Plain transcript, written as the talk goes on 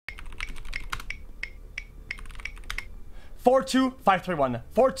42531.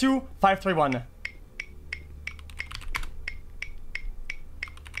 42531.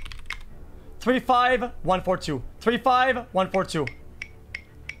 35142. 35142.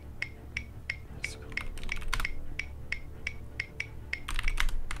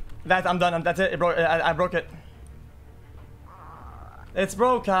 I'm done. That's it. It broke. I broke it. It's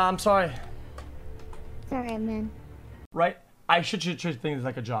broke. I'm sorry. It's alright, man. Right? I should treat things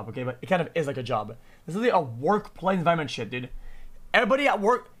like a job, okay? But it kind of is like a job. This is like a workplace environment shit, dude. Everybody at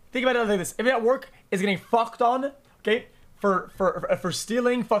work, think about it like this. Everybody at work is getting fucked on, okay? For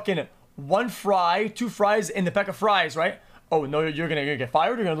stealing fucking 1 fry, 2 fries in the pack of fries, right? Oh no, you're gonna get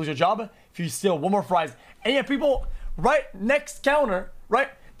fired. You're gonna lose your job if you steal 1 more fries. And you have people right next counter, right,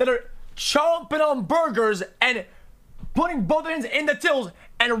 that are chomping on burgers and putting both hands in the tills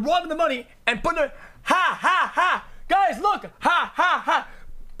and robbing the money and putting their ha ha ha. Guys, look, ha ha ha.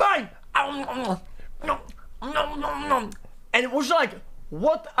 Bang. And we're just like,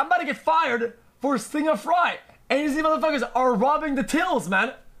 what? I'm about to get fired for stealing a fry. And these motherfuckers are robbing the tills,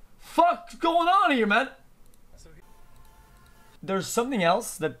 man. Fuck's going on here, man? There's something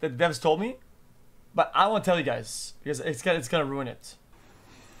else that the devs told me, but I won't tell you guys because it's gonna ruin it.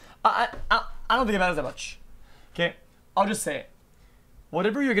 I don't think it matters that much. Okay, I'll just say it.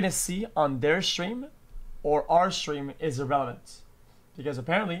 Whatever you're gonna see on their stream or our stream is irrelevant because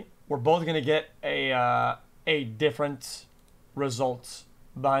apparently we're both gonna get a different result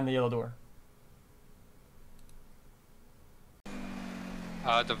behind the yellow door.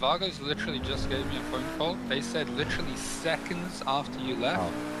 The Vargos literally just gave me a phone call. They said literally seconds after you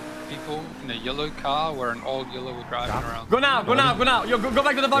left, people in a yellow car wearing all yellow were driving around. Go now, go now, go now. Yo, go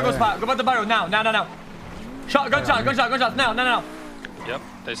back to the Vargo spot. Go back to the Vargo now, now. Now. Yep,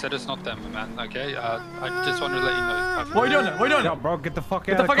 they said it's not them, man. Okay, I just wanted to let you know. What are you doing? What are you doing? Yo, bro, get the fuck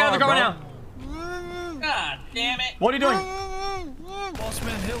out of the car right now. God damn it. What are you doing?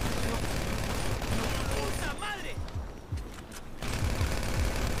 Bossman, help.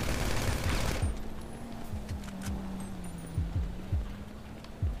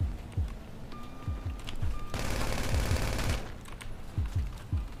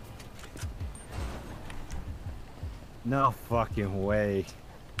 No fucking way.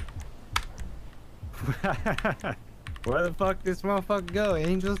 Where the fuck this motherfucker go?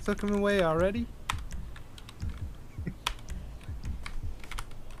 Angels took him away already?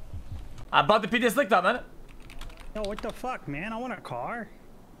 I bought the PTS licked up, man. Yo, what the fuck, man? I want a car.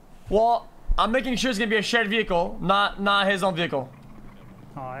 Well, I'm making sure it's gonna be a shared vehicle, not his own vehicle.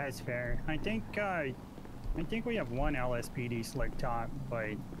 Oh, that's fair. I think we have 1 LSPD slick top,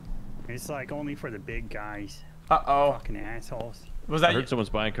 but it's like only for the big guys. Uh-oh. Fucking assholes. Was that I heard someone's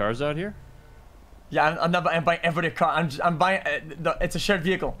buying cars out here? Yeah, I'm not buying every car. I'm buying it's a shared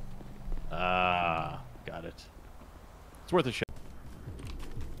vehicle. Ah, got it. It's worth a shot.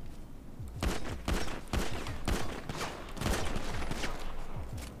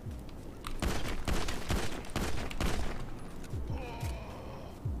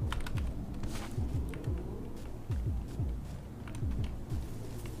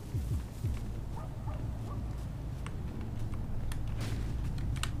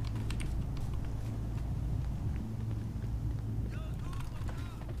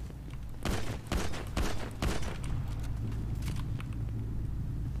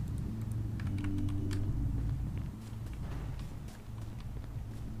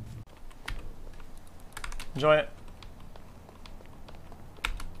 Enjoy it.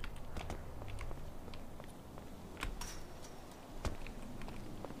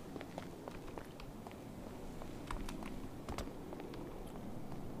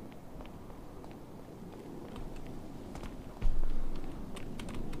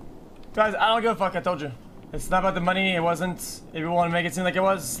 Guys, I don't give a fuck, I told you. It's not about the money, it wasn't. If you want to make it seem like it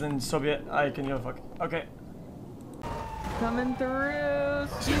was, then so be it. I can give a fuck. Okay. Coming through,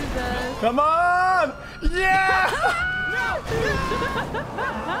 Jesus. Come on! Yeah!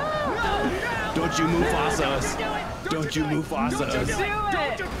 Don't you Mufasa us. Don't you Mufasa us. Do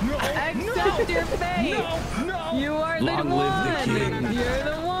it! Accept your fate! You are the one! Long live the king. You're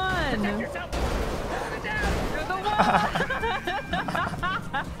the one! You're the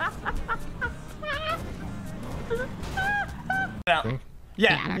one!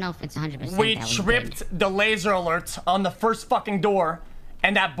 Yeah, I don't know if it's 100%. we tripped the laser alert on the first fucking door,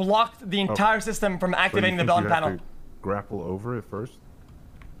 and that blocked the entire system from activating the bell panel. Grapple over it first?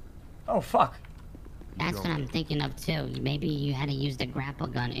 Oh, fuck. That's what I'm thinking of too. Maybe you had to use the grapple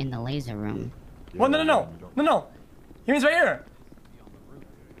gun in the laser room. Well, no. He means right here.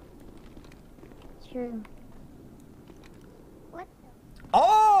 True. What?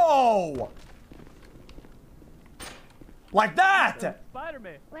 Oh! Like that!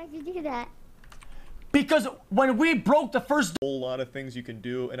 Spider-Man. Why'd you do that? Because when we broke the first whole lot of things you can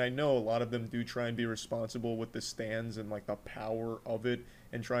do, and I know a lot of them do try and be responsible with the stands and like the power of it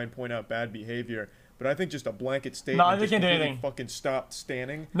and try and point out bad behavior. But I think just a blanket statement, no, they can't do anything. Fucking stop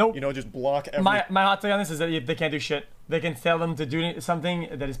standing. Nope. You know, just block every. My hot take on this is that they can't do shit. They can tell them to do something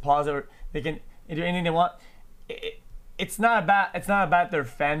that is positive. They can do anything they want. It's not about their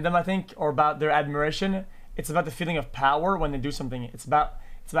fandom, I think, or about their admiration. It's about the feeling of power when they do something. It's about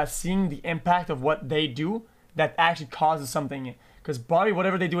seeing the impact of what they do that actually causes something. Because probably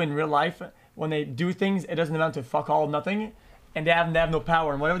whatever they do in real life, when they do things, it doesn't amount to fuck all nothing, and they have no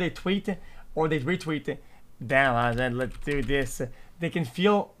power. And whatever they tweet or they retweet, damn, let's do this. They can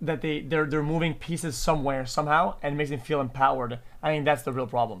feel that they're moving pieces somewhere somehow, and it makes them feel empowered. I think that's the real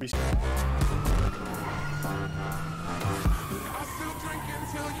problem.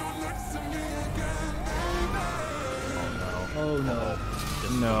 Oh no.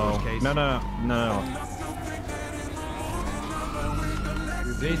 No. No.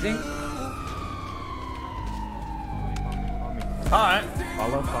 You're blazing? Alright.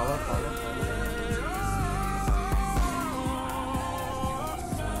 Follow.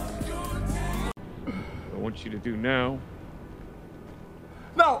 What I want you to do now.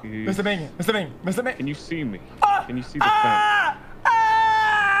 No! Mr. Ming! Can you see me? Ah! Can you see the fountain?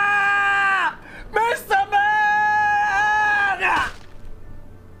 Mr. Ming!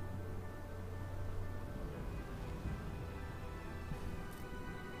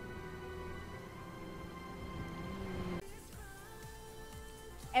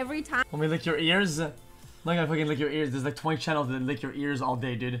 Every time. When we lick your ears, I'm not gonna fucking lick your ears. There's like 20 channels that lick your ears all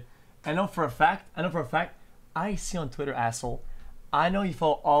day, dude. I know for a fact, I see on Twitter, asshole. I know you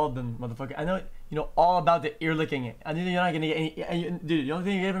follow all of them, motherfucker. I know you know all about the ear licking. I know you're not gonna get any, dude, the only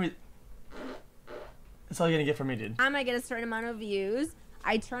thing you get from me, that's all you're gonna get from me, dude. Time I get a certain amount of views,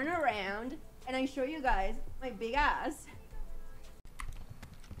 I turn around and I show you guys my big ass.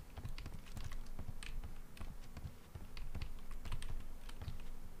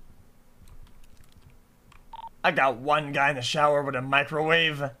 I got one guy in the shower with a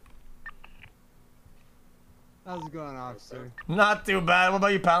microwave. How's it going, officer? Not too bad. What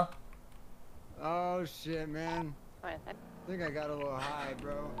about you, pal? Oh shit, man. I think I got a little high,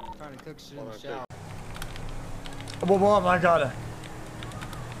 bro. I'm trying to cook shit in the shower. Oh my god.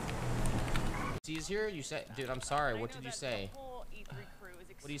 He's here? You say, dude, I'm sorry. What did you say? What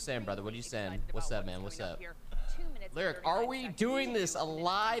are you saying, brother? What are you saying? What's up, man? What's up? Lyric, are we doing this a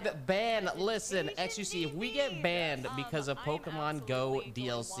live ban? Listen, xQc, if we get banned because of Pokemon Go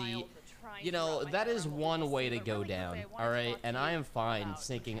DLC, you know, that is one way to go down, alright? And I am fine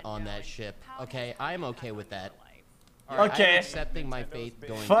sinking on that ship, okay? I'm okay with that. Right, okay. I'm accepting my fate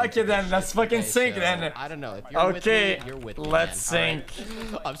going. Fuck it then, let's fucking sink then. I don't know, if you're with me, you're with me, let's sink.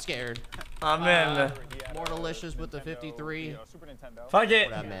 Right? I'm scared. I'm in. More delicious with the 53. Fuck it.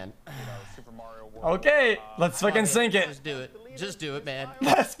 What up, man? Okay, let's fucking sink it. Just do it. Just do it, man.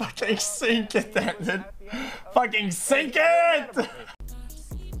 Let's fucking sink it then, dude. Fucking sink it!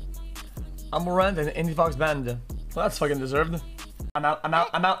 I'm Morant and Indie Fox banned. Well, that's fucking deserved. I'm out. I'm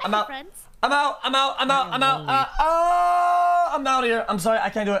out of here. I'm sorry, I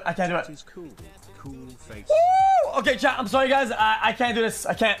can't do it. He's cool. Cool face. Woo! Okay, chat, I'm sorry guys. I can't do this.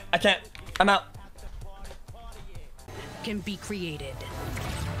 I can't. I'm out. Can be created.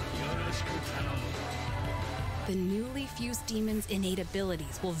 The newly fused demon's innate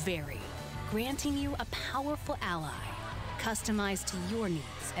abilities will vary, granting you a powerful ally, customized to your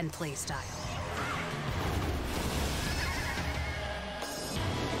needs and playstyle.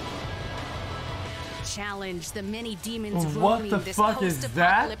 Challenge the many demons roaming this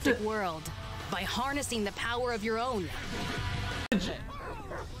post-apocalyptic world by harnessing the power of your own.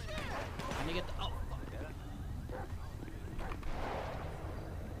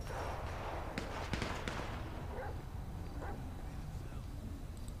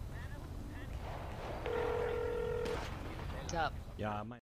 What's up? Yeah,